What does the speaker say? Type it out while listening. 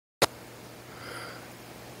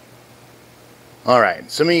Alright,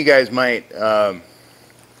 some of you guys might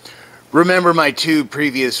remember my two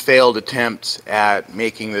previous failed attempts at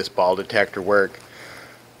making this ball detector work.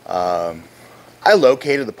 I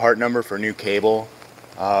located the part number for new cable.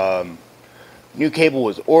 New cable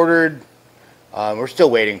was ordered. We're still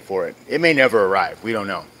waiting for it. It may never arrive. We don't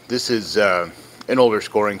know. This is an older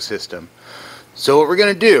scoring system. So what we're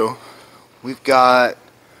going to do, we've got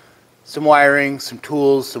some wiring, some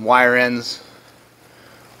tools, some wire ends.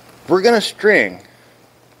 We're going to string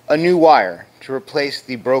a new wire to replace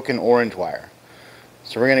the broken orange wire.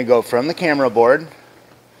 So we're going to go from the camera board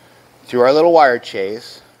through our little wire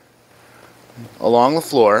chase along the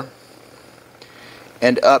floor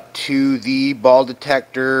and up to the ball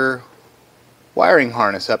detector wiring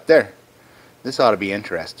harness up there. This ought to be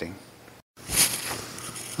interesting.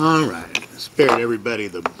 Alright, spared everybody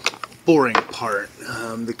the boring part.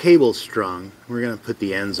 The cable's strung. We're going to put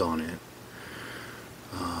the ends on it.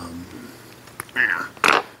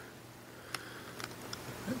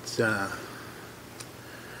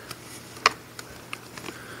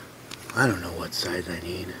 I don't know what size I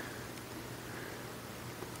need.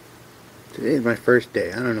 Today's my first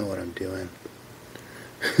day. I don't know what I'm doing.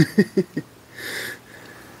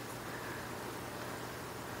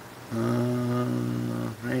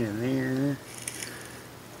 Right in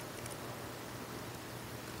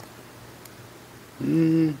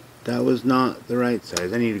there. That was not the right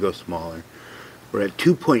size. I need to go smaller. We're at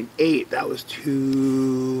 2.8. That was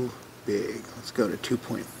too big. Let's go to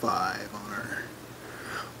 2.5 on our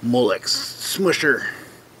Molex smusher.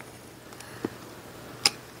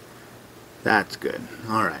 That's good.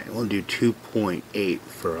 Alright, we'll do 2.8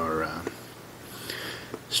 for our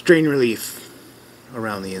strain relief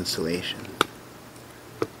around the insulation.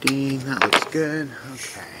 Ding, that looks good.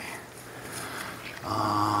 Okay.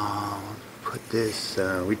 Put this,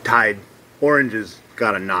 we tied, orange has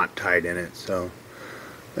got a knot tied in it, so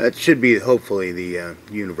that should be hopefully the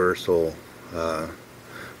universal,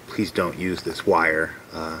 please don't use this wire,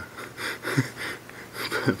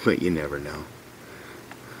 but you never know.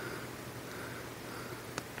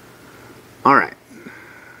 Alright,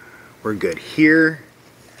 we're good here.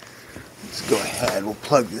 Let's go ahead, we'll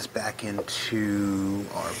plug this back into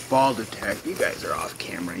our ball detector. You guys are off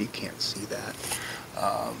camera, you can't see that.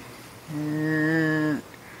 Who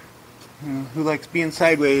likes being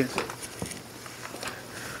sideways?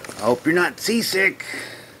 I hope you're not seasick.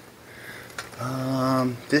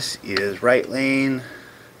 This is right lane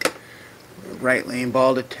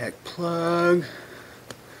ball detect plug.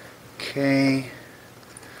 Okay.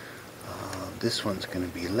 This one's going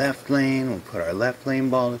to be left lane. We'll put our left lane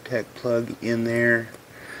ball detect plug in there.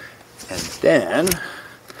 And then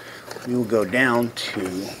we will go down to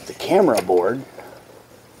the camera board.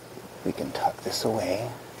 We can tuck this away.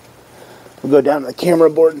 We'll go down to the camera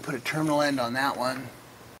board and put a terminal end on that one.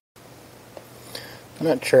 I'm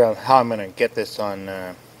not sure how I'm going to get this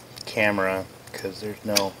on camera because there's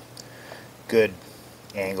no good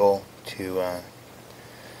angle to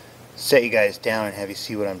set you guys down and have you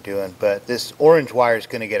see what I'm doing, but this orange wire is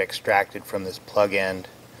going to get extracted from this plug end,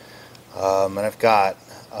 and I've got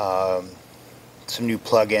some new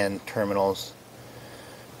plug end terminals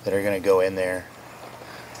that are going to go in there,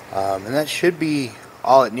 and that should be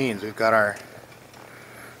all it needs. We've got our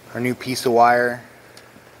new piece of wire.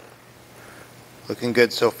 Looking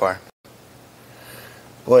good so far.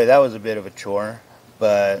 Boy, that was a bit of a chore,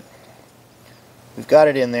 but we've got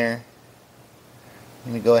it in there.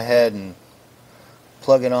 I'm going to go ahead and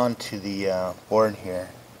plug it onto the board here,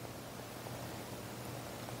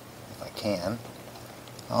 if I can.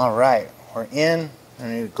 Alright, we're in. I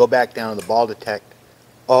need to go back down to the ball detect.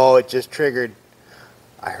 Oh, it just triggered.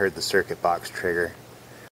 I heard the circuit box trigger.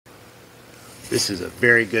 This is a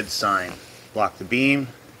very good sign. Block the beam.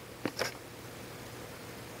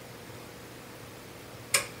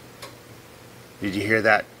 Did you hear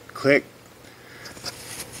that click?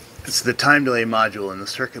 It's the time delay module in the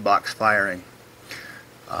circuit box firing.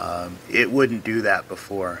 It wouldn't do that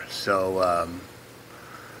before, so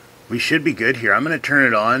we should be good here. I'm going to turn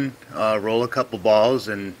it on, roll a couple balls,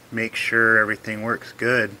 and make sure everything works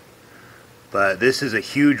good. But this is a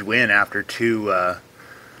huge win after two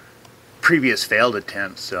previous failed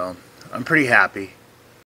attempts, so I'm pretty happy.